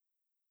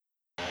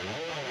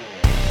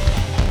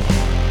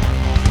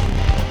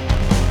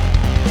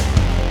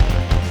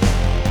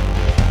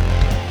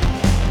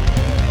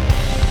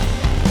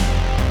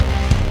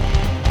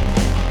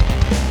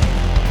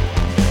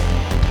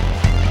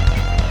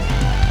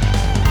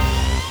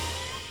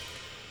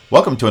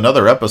Welcome to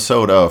another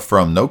episode of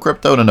From No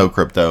Crypto to No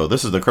Crypto.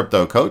 This is the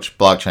Crypto Coach,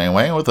 Blockchain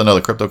Wayne, with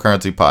another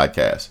cryptocurrency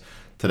podcast.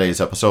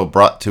 Today's episode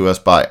brought to us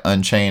by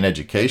Unchained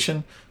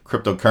Education,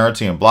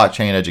 cryptocurrency and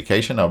blockchain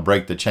education. I'll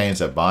break the chains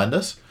that bind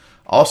us.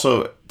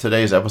 Also,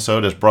 today's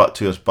episode is brought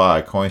to us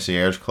by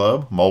Concierge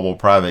Club, mobile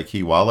private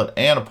key wallet,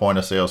 and a point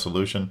of sale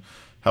solution,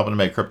 helping to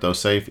make crypto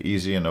safe,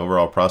 easy, and the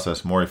overall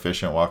process more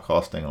efficient while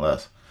costing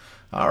less.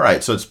 All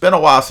right, so it's been a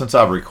while since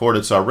I've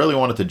recorded, so I really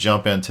wanted to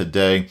jump in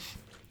today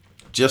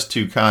just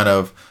to kind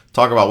of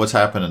talk about what's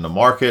happened in the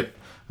market.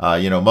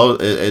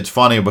 It's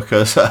funny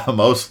because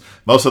most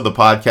of the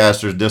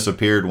podcasters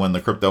disappeared when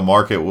the crypto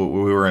market,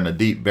 we were in a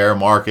deep bear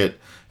market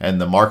and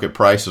the market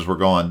prices were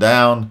going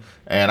down.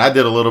 And I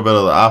did a little bit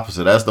of the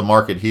opposite. As the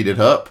market heated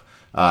up,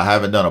 I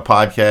haven't done a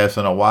podcast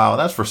in a while.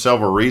 And that's for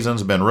several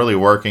reasons. Been really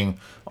working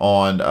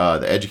on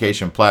the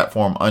education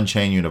platform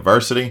Unchained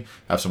University.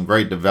 Have some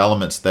great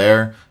developments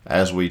there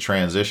as we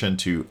transition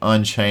to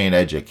Unchained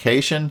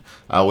Education,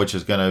 which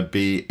is going to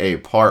be a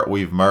part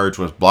we've merged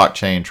with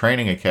Blockchain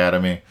Training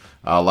Academy.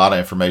 A lot of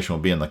information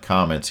will be in the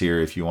comments here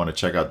if you want to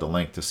check out the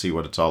link to see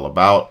what it's all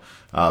about.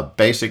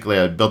 Basically,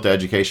 I built the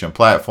education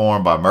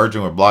platform by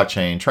merging with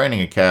Blockchain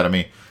Training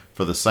Academy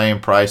for the same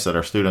price that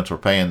our students were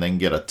paying. They can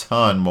get a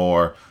ton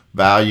more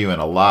value and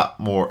a lot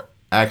more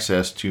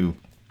access to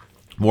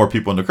more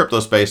people in the crypto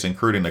space,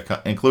 including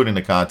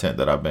the content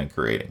that I've been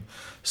creating.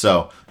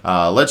 So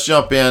let's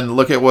jump in,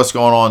 look at what's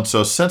going on.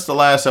 So since the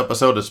last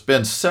episode, it's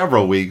been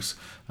several weeks,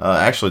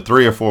 actually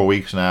 3 or 4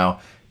 weeks now,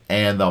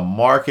 and the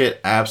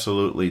market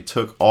absolutely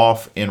took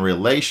off in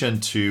relation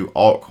to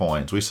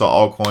altcoins. We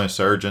saw altcoins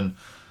surging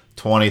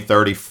 20,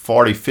 30,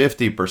 40,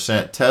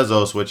 50%.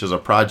 Tezos, which is a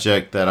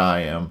project that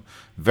I am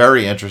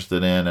very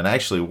interested in and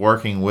actually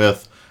working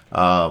with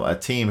a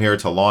team here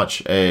to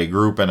launch a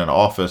group and an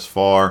office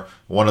for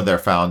one of their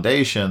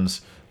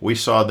foundations. We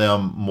saw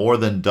them more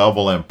than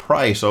double in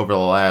price over the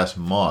last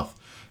month.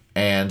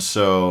 And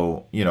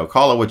so,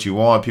 call it what you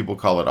want. People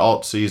call it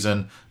alt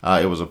season.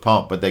 It was a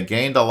pump, but they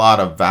gained a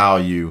lot of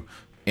value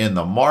in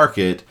the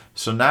market.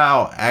 So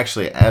now,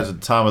 actually, as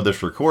of the time of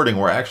this recording,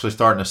 we're actually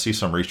starting to see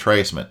some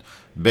retracement.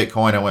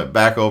 Bitcoin, I went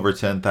back over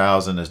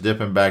 10,000, is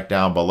dipping back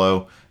down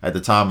below at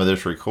the time of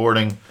this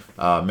recording.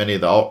 Many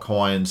of the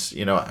altcoins,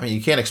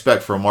 you can't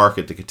expect for a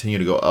market to continue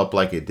to go up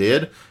like it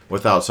did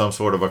without some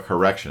sort of a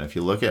correction. If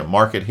you look at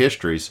market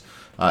histories,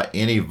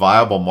 any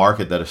viable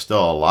market that is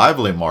still a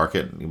lively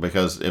market,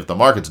 because if the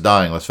market's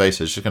dying, let's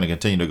face it, it's just going to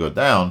continue to go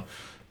down.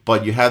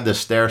 But you have this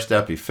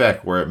stair-step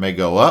effect where it may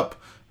go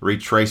up,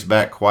 retrace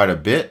back quite a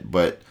bit,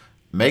 but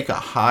make a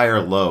higher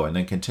low and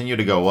then continue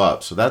to go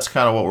up. So that's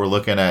kind of what we're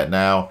looking at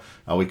now.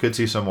 We could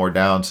see some more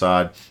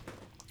downside,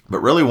 but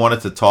really wanted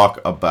to talk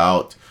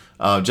about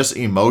just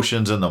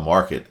emotions in the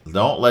market.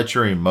 Don't let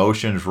your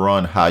emotions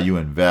run how you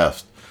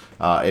invest.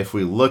 If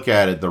we look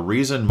at it, the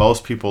reason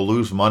most people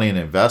lose money in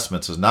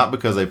investments is not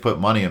because they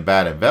put money in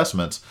bad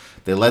investments.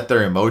 They let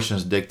their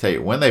emotions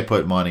dictate when they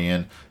put money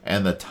in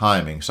and the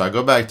timing. So I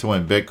go back to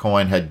when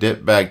Bitcoin had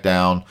dipped back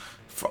down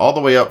all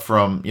the way up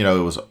from, it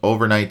was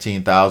over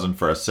 19,000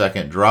 for a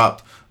second,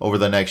 dropped over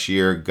the next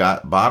year,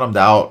 got bottomed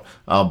out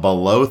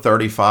below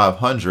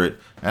 3,500.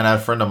 And a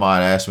friend of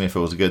mine asked me if it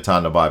was a good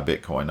time to buy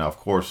Bitcoin. Now, of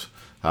course,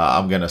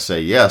 I'm going to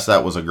say yes,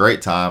 that was a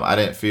great time. I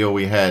didn't feel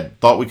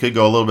thought we could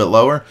go a little bit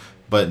lower,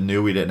 but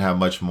knew we didn't have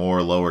much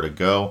more lower to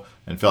go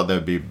and felt there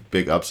would be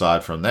big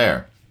upside from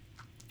there.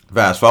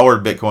 Fast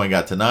forward, Bitcoin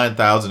got to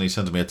 9,000. He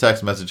sends me a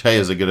text message, hey,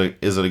 is it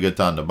a good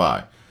time to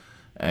buy?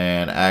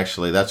 And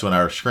actually, that's when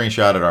I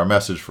screenshotted our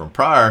message from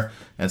prior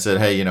and said,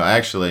 hey,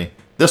 actually,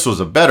 this was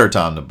a better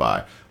time to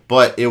buy.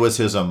 But it was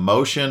his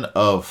emotion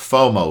of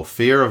FOMO,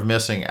 fear of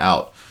missing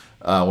out.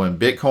 When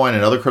Bitcoin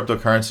and other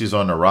cryptocurrencies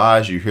on the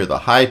rise, you hear the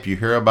hype, you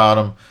hear about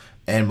them,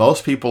 and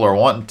most people are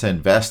wanting to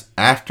invest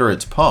after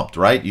it's pumped,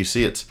 right? You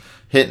see it's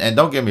hitting, and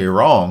don't get me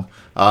wrong,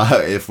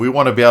 if we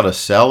want to be able to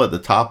sell at the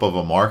top of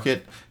a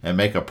market and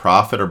make a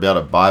profit or be able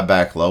to buy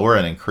back lower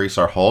and increase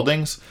our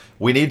holdings,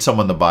 we need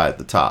someone to buy at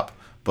the top.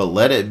 But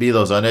let it be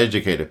those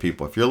uneducated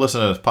people. If you're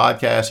listening to this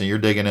podcast and you're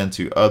digging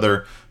into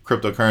other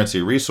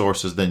cryptocurrency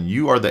resources, then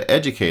you are the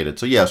educated.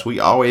 So yes, we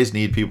always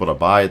need people to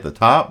buy at the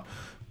top,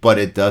 but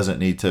it doesn't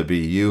need to be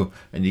you.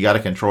 And you got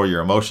to control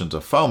your emotions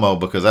of FOMO,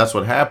 because that's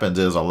what happens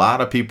is a lot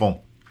of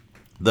people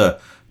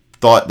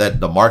thought that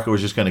the market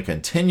was just going to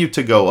continue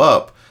to go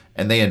up,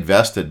 and they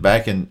invested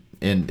back in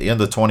the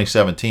end of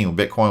 2017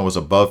 when Bitcoin was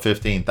above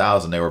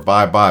 15,000. They were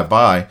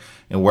buy.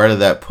 And where did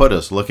that put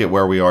us? Look at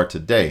where we are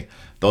today.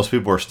 Those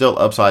people are still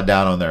upside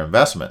down on their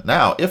investment.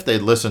 Now, if they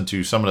listen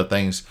to some of the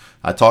things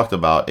I talked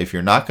about, if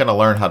you're not going to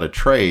learn how to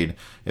trade,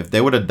 if they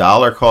would have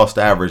dollar cost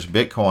average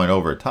Bitcoin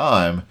over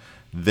time,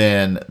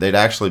 then they'd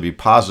actually be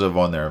positive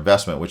on their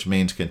investment, which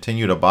means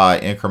continue to buy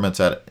increments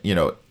at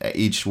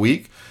each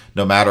week.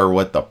 No matter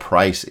what the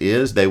price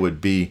is, they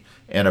would be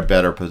in a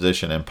better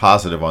position and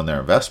positive on their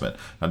investment.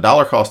 Now,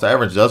 dollar cost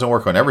average doesn't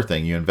work on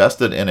everything. You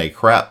invested in a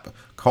crap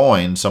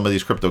coin, some of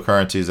these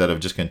cryptocurrencies that have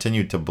just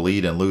continued to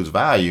bleed and lose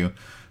value,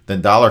 then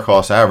dollar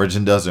cost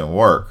averaging doesn't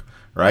work,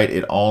 right?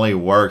 It only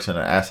works in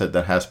an asset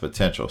that has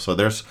potential. So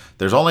there's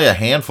only a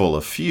handful,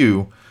 a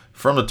few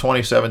from the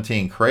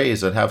 2017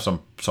 craze that have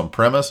some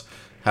premise,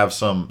 have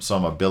some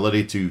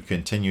ability to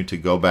continue to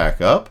go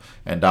back up,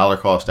 and dollar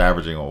cost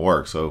averaging will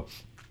work. So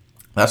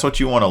that's what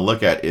you want to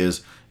look at,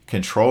 is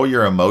control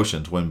your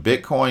emotions. When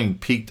Bitcoin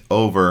peaked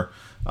over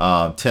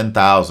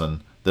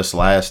 10,000 this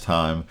last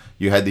time,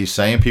 you had these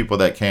same people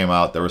that came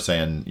out that were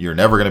saying you're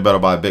never going to be able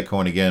to buy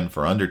Bitcoin again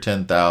for under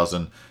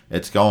 10,000.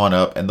 It's going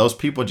up. And those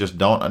people just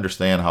don't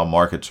understand how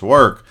markets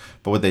work.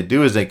 But what they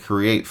do is they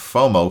create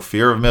FOMO,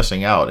 fear of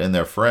missing out, in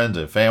their friends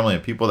and family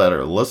and people that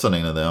are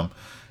listening to them.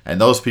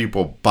 And those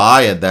people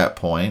buy at that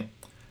point.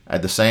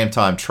 At the same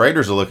time,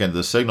 traders are looking at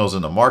the signals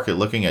in the market,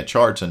 looking at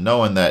charts and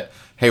knowing that,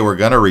 hey, we're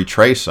going to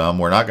retrace some.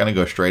 We're not going to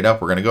go straight up.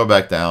 We're going to go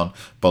back down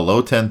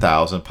below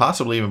 10,000,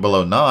 possibly even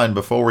below 9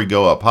 before we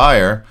go up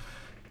higher.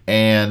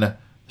 And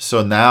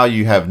so now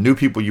you have new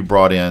people you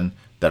brought in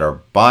that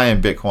are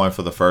buying Bitcoin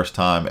for the first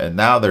time, and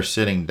now they're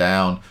sitting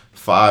down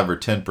 5 or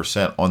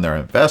 10% on their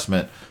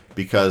investment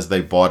because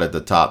they bought at the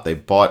top. They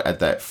bought at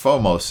that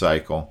FOMO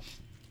cycle,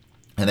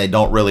 and they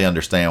don't really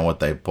understand what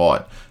they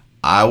bought.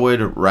 I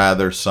would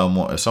rather if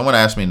someone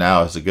asks me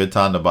now, is it a good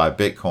time to buy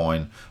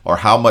Bitcoin, or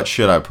how much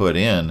should I put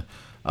in?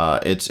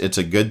 It's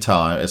a good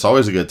time. It's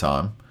always a good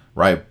time,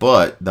 right?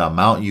 But the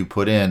amount you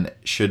put in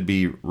should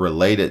be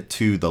related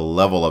to the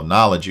level of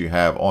knowledge you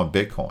have on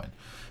Bitcoin.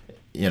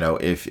 You know,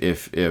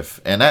 if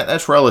and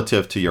that's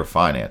relative to your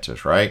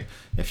finances, right?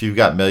 If you've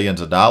got millions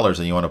of dollars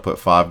and you want to put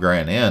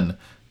 $5,000 in,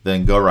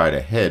 then go right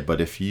ahead.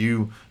 But if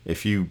you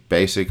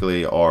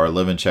basically are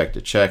living check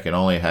to check and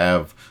only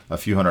have a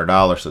few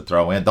 $100s to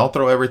throw in, don't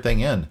throw everything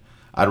in.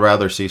 I'd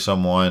rather see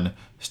someone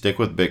stick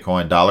with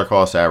Bitcoin, dollar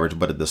cost average,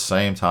 but at the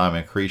same time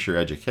increase your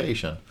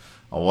education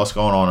on what's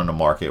going on in the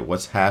market,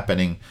 what's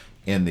happening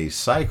in these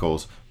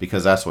cycles,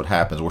 because that's what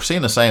happens. We're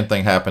seeing the same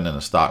thing happen in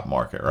the stock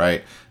market,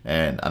 right?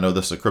 And I know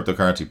this is a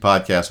cryptocurrency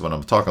podcast, but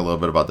I'm talking a little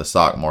bit about the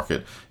stock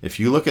market. If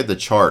you look at the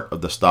chart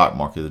of the stock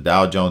market, the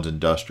Dow Jones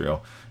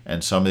Industrial,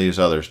 and some of these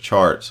other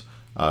charts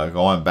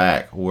going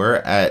back,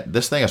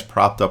 this thing is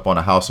propped up on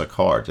a house of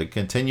cards. It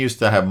continues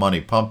to have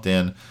money pumped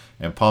in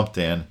and pumped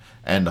in.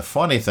 And the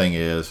funny thing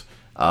is,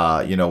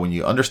 when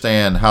you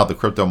understand how the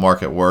crypto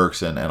market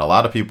works, and a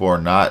lot of people are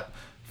not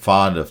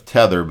fond of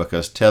Tether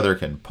because Tether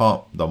can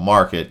pump the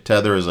market.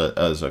 Tether is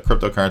a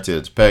cryptocurrency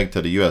that's pegged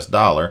to the US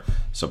dollar.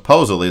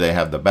 Supposedly they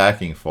have the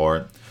backing for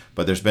it,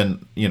 but there's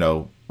been,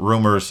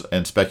 rumors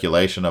and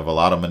speculation of a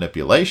lot of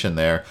manipulation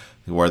there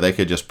where they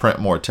could just print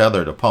more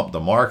Tether to pump the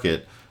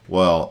market.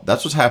 Well,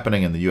 that's what's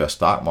happening in the U.S.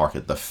 stock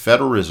market. The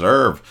Federal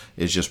Reserve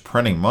is just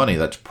printing money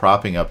that's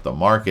propping up the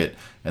market,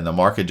 and the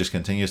market just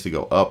continues to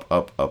go up,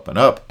 up, up, and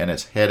up, and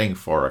it's heading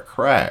for a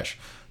crash.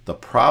 The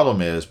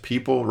problem is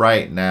people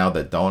right now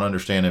that don't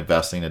understand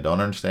investing, that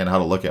don't understand how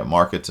to look at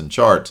markets and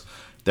charts,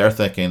 they're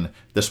thinking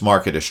this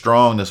market is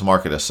strong, this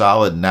market is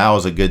solid, now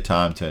is a good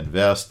time to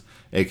invest.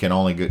 It can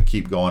only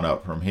keep going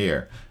up from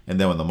here. And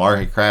then when the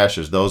market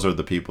crashes, those are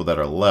the people that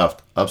are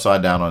left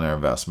upside down on their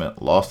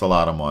investment, lost a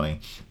lot of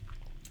money.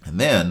 And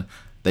then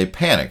they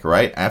panic,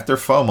 right? After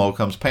FOMO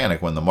comes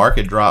panic. When the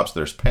market drops,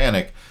 there's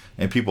panic,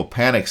 and people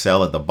panic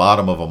sell at the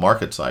bottom of a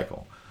market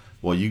cycle.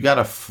 Well, you got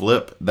to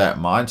flip that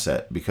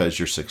mindset, because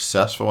your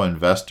successful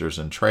investors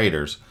and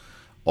traders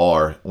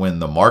are, when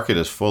the market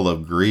is full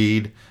of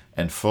greed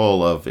and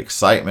full of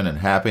excitement and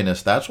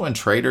happiness, that's when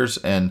traders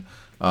and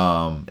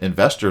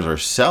investors are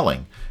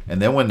selling.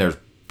 And then when there's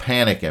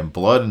panic and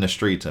blood in the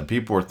streets and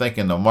people are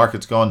thinking the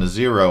market's going to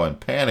zero and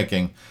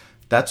panicking,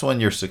 that's when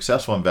your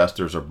successful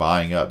investors are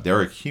buying up.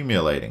 They're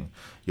accumulating.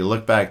 You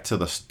look back to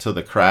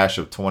the crash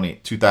of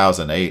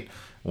 2008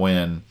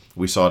 when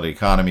we saw the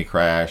economy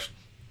crash,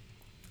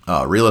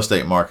 real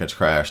estate markets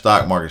crash,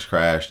 stock markets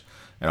crashed,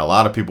 and a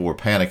lot of people were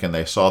panicking.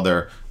 They saw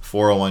their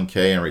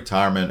 401k and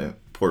retirement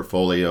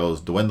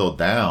portfolios dwindle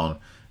down,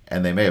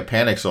 and they may have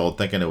panic sold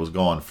thinking it was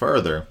going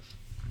further.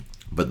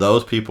 But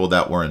those people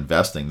that were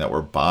investing, that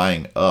were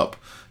buying up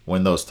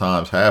when those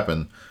times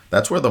happened,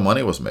 that's where the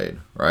money was made,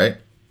 right?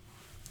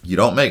 You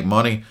don't make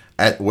money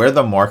at where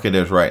the market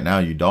is right now.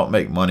 You don't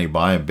make money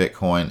buying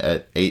Bitcoin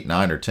at 8,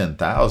 9, or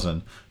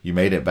 10,000. You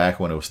made it back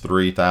when it was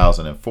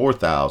 3,000 and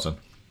 4,000.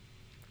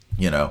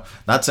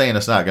 Not saying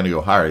it's not going to go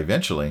higher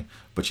eventually,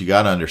 but you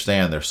got to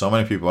understand there's so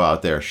many people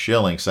out there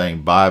shilling,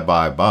 saying buy,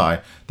 buy,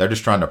 buy. They're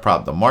just trying to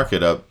prop the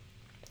market up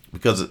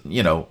because,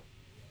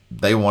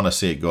 they want to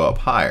see it go up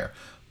higher.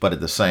 But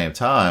at the same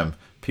time,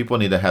 people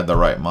need to have the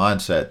right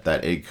mindset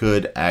that it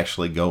could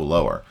actually go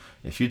lower.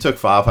 If you took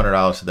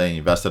 $500 today and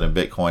invested in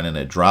Bitcoin and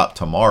it dropped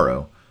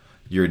tomorrow,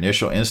 your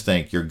initial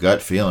instinct, your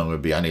gut feeling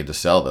would be, I need to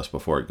sell this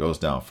before it goes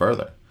down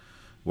further.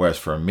 Whereas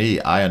for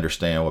me, I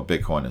understand what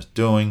Bitcoin is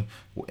doing.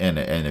 And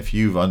if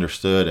you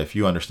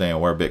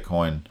understand where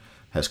Bitcoin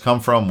has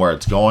come from, where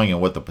it's going, and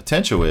what the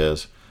potential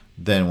is,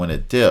 then when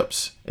it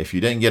dips, if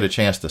you didn't get a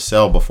chance to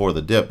sell before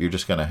the dip, you're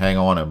just going to hang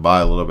on and buy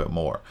a little bit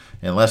more.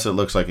 Unless it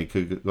looks like it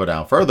could go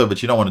down further,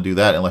 but you don't want to do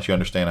that unless you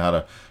understand how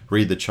to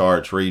read the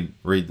charts, read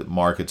the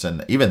markets.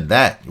 And even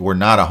that, we're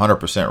not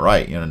 100%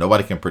 right.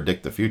 Nobody can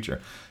predict the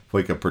future. if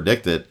we could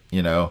predict it,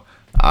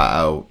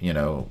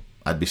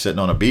 I'd be sitting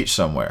on a beach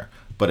somewhere.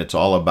 But it's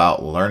all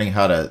about learning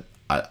how to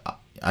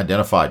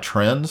identify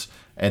trends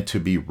and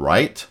to be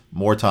right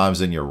more times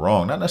than you're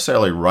wrong. Not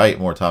necessarily right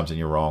more times than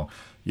you're wrong.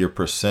 Your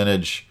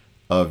percentage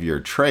of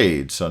your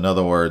trade. So in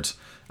other words,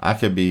 I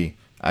could be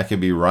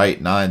right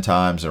 9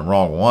 times and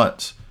wrong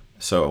once.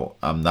 So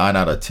I'm 9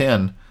 out of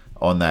 10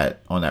 on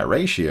that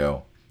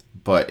ratio.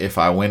 But if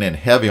I went in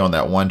heavy on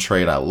that one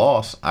trade I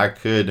lost, I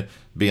could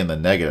be in the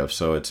negative.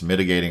 So it's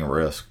mitigating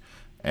risk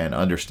and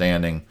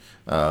understanding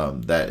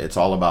that it's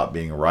all about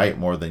being right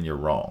more than you're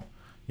wrong.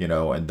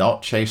 And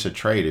don't chase a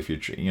trade. If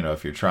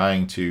you're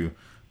trying to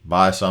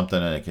buy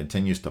something and it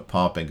continues to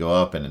pump and go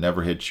up and it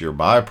never hits your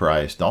buy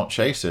price, don't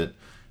chase it.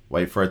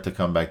 Wait for it to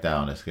come back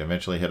down. It's going to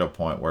eventually hit a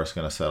point where it's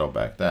going to settle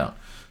back down.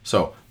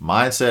 So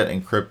mindset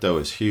in crypto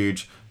is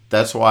huge.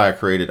 That's why I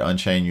created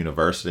Unchained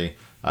University.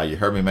 You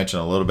heard me mention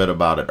a little bit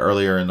about it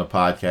earlier in the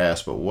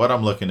podcast, but what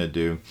I'm looking to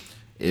do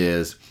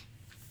is,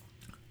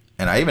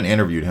 and I even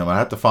interviewed him. I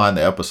have to find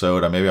the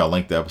episode. Maybe I'll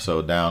link the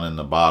episode down in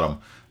the bottom.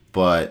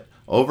 But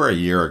over a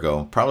year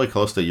ago, probably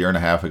close to a year and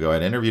a half ago,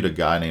 I'd interviewed a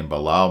guy named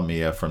Bilal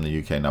Mia from the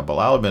UK. Now,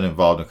 Bilal had been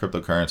involved in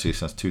cryptocurrency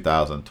since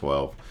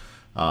 2012.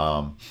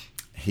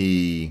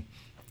 He's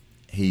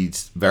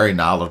very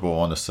knowledgeable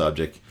on the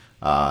subject,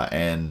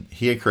 and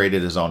he had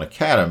created his own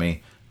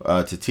academy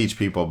to teach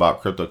people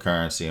about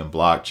cryptocurrency and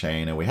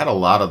blockchain. And we had a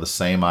lot of the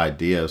same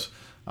ideas,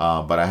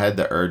 but I had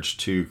the urge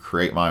to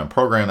create my own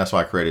program. That's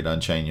why I created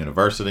Unchained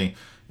University,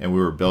 and we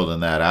were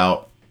building that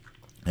out.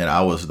 And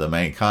I was the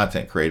main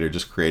content creator,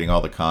 just creating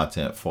all the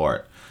content for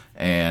it.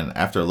 And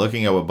after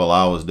looking at what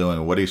Bilal was doing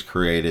and what he's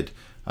created,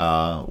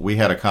 we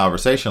had a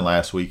conversation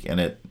last week, and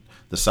it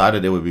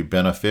decided it would be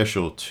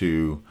beneficial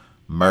to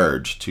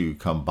merge, to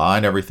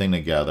combine everything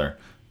together,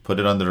 put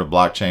it under the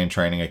Blockchain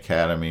Training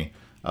Academy,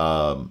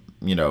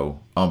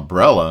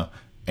 umbrella.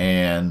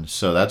 And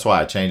so that's why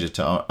I changed it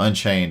to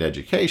Unchained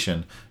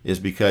Education, is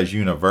because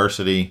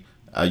university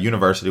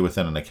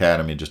within an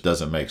academy just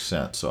doesn't make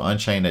sense. So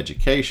Unchained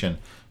Education,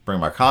 bring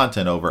my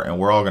content over, and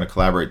we're all going to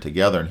collaborate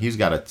together. And he's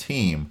got a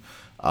team,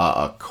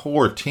 a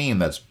core team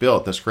that's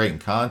creating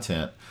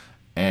content,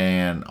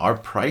 and our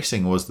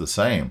pricing was the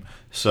same.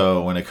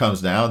 So when it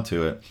comes down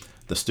to it,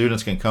 the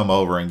students can come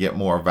over and get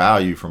more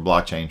value from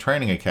Blockchain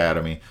Training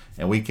Academy,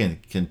 and we can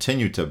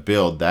continue to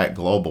build that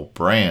global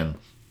brand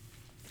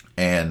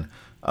and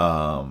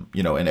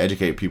and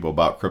educate people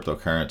about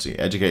cryptocurrency,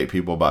 educate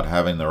people about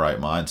having the right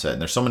mindset.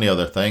 And there's so many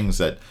other things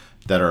that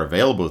are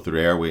available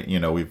through there.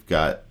 We've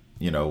got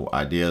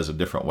ideas of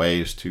different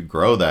ways to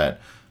grow that,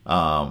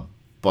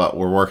 but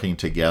we're working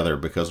together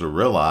because we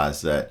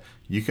realize that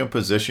you can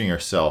position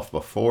yourself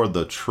before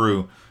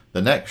the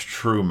next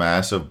true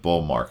massive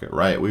bull market,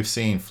 right? We've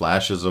seen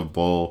flashes of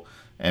bull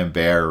and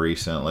bear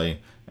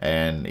recently,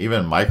 and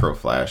even micro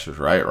flashes,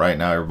 right? Right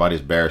now,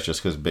 everybody's bearish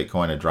just because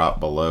Bitcoin had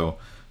dropped below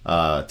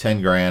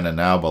 10 grand and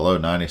now below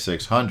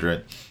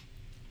 9,600.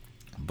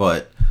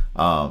 But,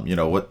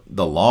 what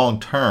the long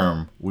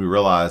term, we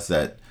realize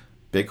that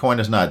Bitcoin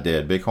is not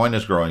dead. Bitcoin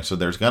is growing. So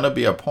there's going to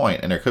be a point,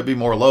 and there could be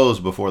more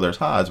lows before there's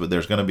highs, but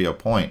there's going to be a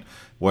point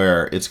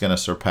where it's going to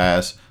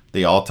surpass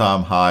the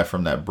all-time high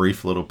from that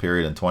brief little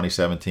period in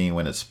 2017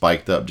 when it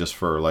spiked up just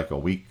for like a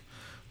week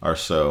or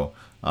so,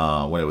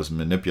 when it was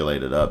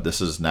manipulated up. This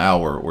is now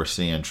where we're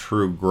seeing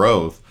true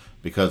growth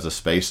because the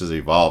space is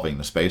evolving,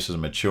 the space is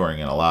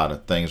maturing, and a lot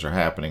of things are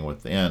happening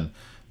within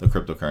the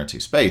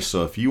cryptocurrency space.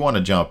 So if you want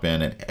to jump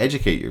in and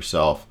educate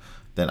yourself,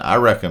 then I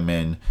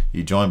recommend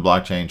you join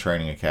Blockchain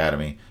Training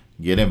Academy,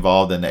 get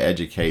involved in the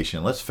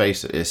education. Let's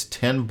face it, it's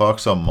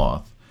 $10 a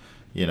month,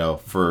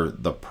 for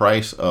the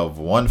price of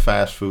one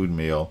fast food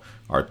meal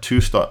or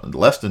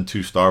less than 2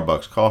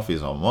 Starbucks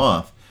coffees a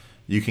month.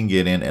 You can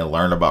get in and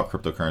learn about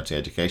cryptocurrency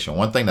education.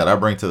 One thing that I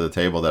bring to the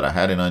table that I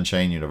had in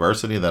Unchained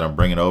University that I'm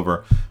bringing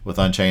over with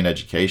Unchained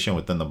Education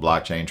within the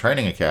Blockchain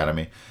Training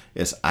Academy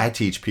is I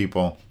teach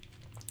people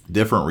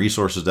different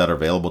resources that are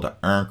available to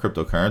earn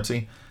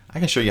cryptocurrency. I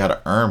can show you how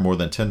to earn more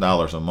than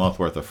 $10 a month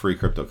worth of free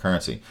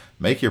cryptocurrency.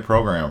 Make your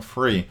program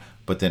free,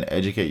 but then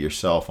educate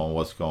yourself on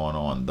what's going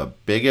on. The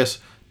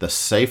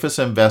safest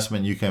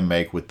investment you can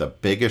make with the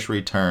biggest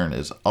return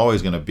is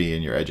always going to be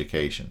in your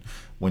education.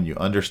 When you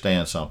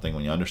understand something,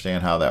 when you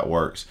understand how that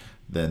works,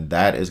 then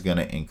that is going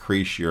to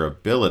increase your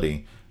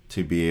ability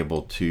to be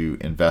able to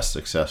invest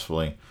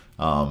successfully,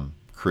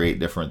 create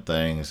different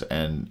things,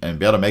 and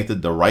be able to make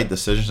the right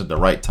decisions at the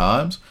right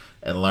times,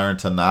 and learn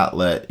to not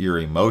let your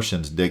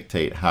emotions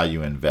dictate how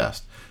you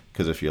invest.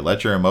 Because if you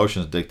let your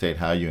emotions dictate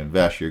how you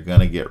invest, you're going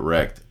to get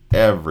wrecked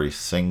every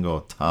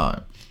single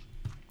time.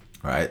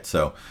 Right?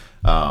 So,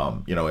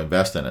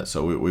 invest in it.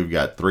 So we've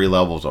got 3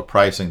 levels of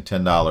pricing: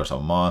 $10 a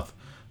month,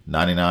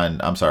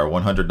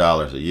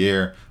 $100 a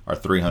year, or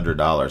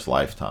 $300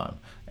 lifetime.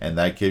 And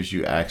that gives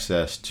you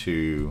access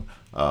to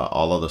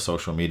all of the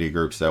social media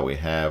groups that we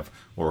have,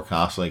 where we're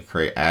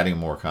constantly adding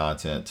more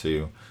content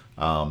to.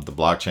 The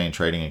Blockchain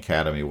Trading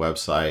Academy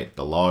website,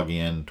 the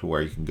login to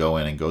where you can go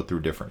in and go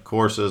through different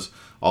courses,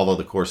 all of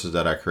the courses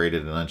that I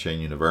created in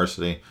Unchained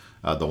University.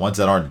 The ones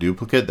that aren't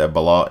duplicate, that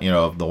Bilal,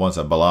 the ones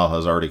that Bilal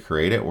has already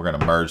created, we're going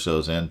to merge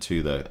those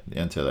into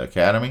the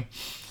academy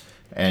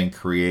and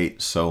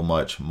create so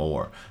much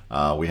more.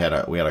 We had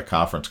a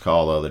conference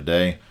call the other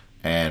day,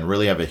 and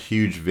really have a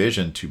huge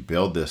vision to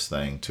build this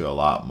thing to a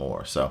lot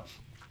more. So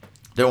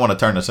didn't want to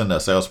turn this into a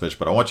sales pitch,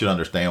 but I want you to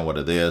understand what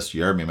it is.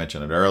 You heard me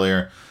mention it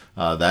earlier.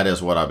 That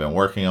is what I've been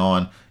working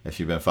on. If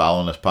you've been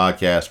following this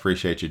podcast,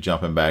 appreciate you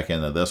jumping back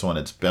into this one.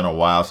 It's been a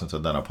while since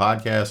I've done a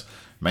podcast,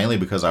 mainly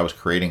because I was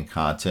creating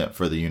content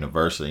for the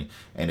university,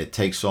 and it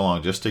takes so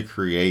long just to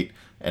create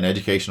an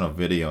educational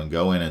video and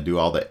go in and do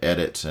all the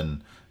edits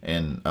and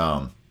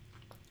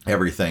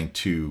everything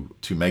to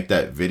make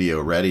that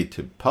video ready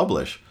to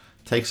publish.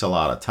 Takes a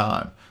lot of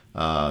time.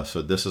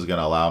 So this is going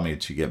to allow me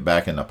to get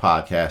back into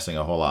podcasting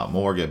a whole lot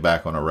more, get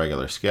back on a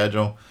regular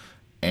schedule,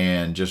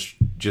 and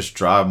just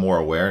drive more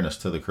awareness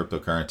to the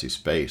cryptocurrency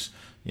space.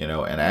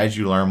 And as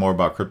you learn more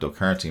about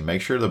cryptocurrency,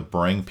 make sure to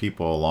bring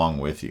people along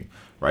with you,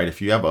 right?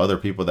 If you have other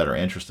people that are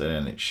interested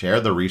in it,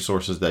 share the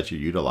resources that you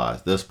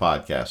utilize, this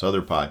podcast,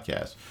 other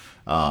podcasts,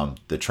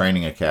 the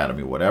training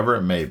academy, whatever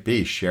it may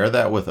be, share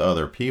that with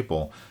other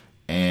people.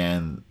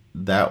 And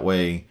that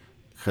way,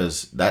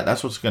 because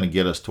that's what's going to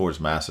get us towards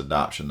mass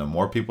adoption. The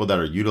more people that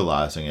are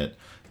utilizing it,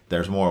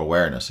 there's more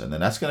awareness. And then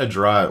that's going to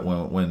drive,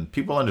 when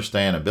people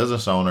understand and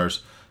business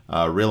owners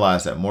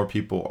realize that more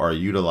people are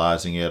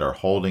utilizing it or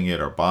holding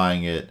it or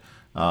buying it,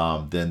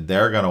 then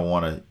they're going to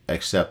want to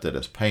accept it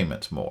as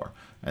payments more.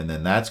 And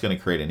then that's going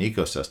to create an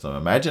ecosystem.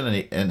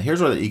 Imagine, and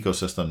here's where the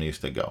ecosystem needs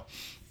to go.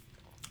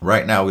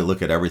 Right now, we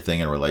look at everything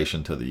in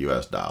relation to the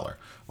US dollar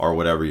or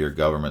whatever your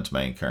government's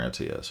main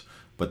currency is.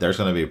 But there's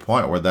going to be a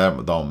point where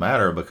that don't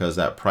matter, because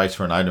that price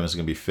for an item is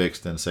going to be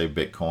fixed in, say,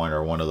 Bitcoin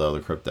or one of the other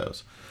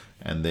cryptos.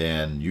 And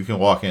then you can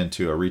walk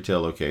into a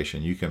retail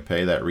location, you can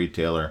pay that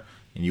retailer,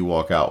 and you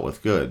walk out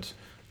with goods.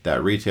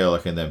 That retailer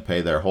can then pay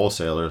their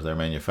wholesalers, their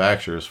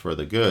manufacturers for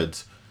the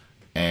goods,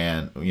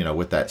 and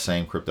with that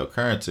same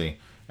cryptocurrency.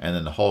 And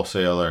then the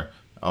wholesaler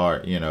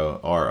or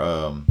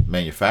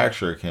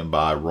manufacturer can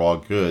buy raw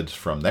goods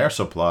from their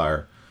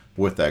supplier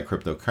with that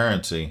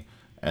cryptocurrency,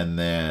 and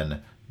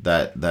then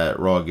that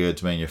raw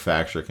goods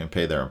manufacturer can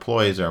pay their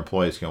employees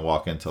can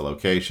walk into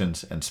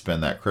locations and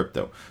spend that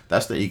crypto.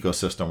 That's the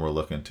ecosystem we're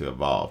looking to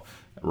evolve.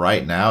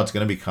 Right now, it's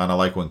going to be kind of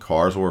like when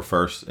cars were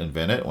first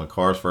invented. When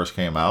cars first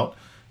came out,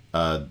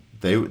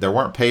 there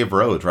weren't paved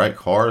roads, right?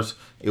 Cars,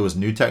 it was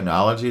new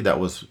technology that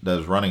was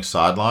running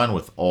sideline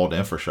with old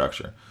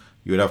infrastructure.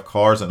 You would have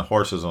cars and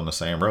horses on the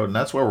same road, and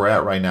that's where we're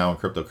at right now in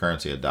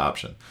cryptocurrency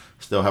adoption.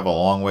 Still have a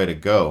long way to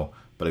go.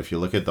 But if you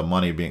look at the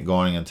money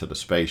going into the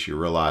space, you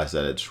realize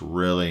that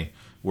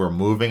we're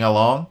moving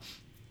along,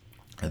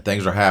 and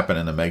things are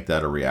happening to make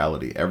that a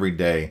reality. Every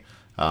day,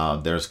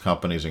 there's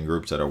companies and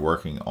groups that are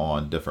working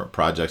on different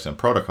projects and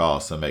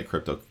protocols to make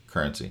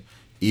cryptocurrency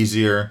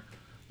easier,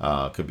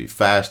 could be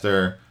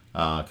faster,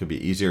 could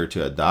be easier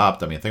to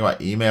adopt. I mean, think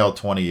about email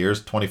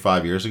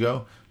 25 years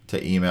ago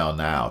to email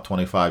now.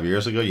 25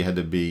 years ago, you had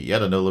to know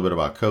a little bit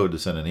about code to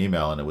send an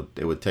email, and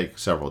it would take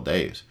several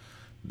days.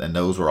 And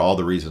those were all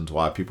the reasons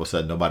why people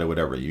said nobody would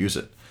ever use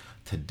it.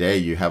 Today,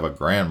 you have a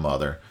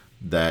grandmother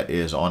that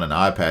is on an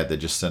iPad that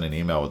just sent an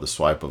email with a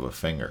swipe of a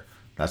finger.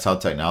 That's how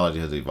technology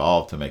has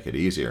evolved to make it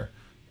easier.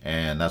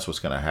 And that's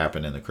what's going to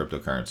happen in the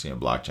cryptocurrency and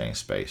blockchain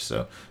space.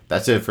 So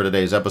that's it for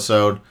today's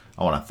episode.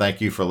 I want to thank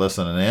you for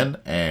listening in,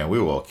 and we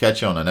will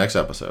catch you on the next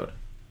episode.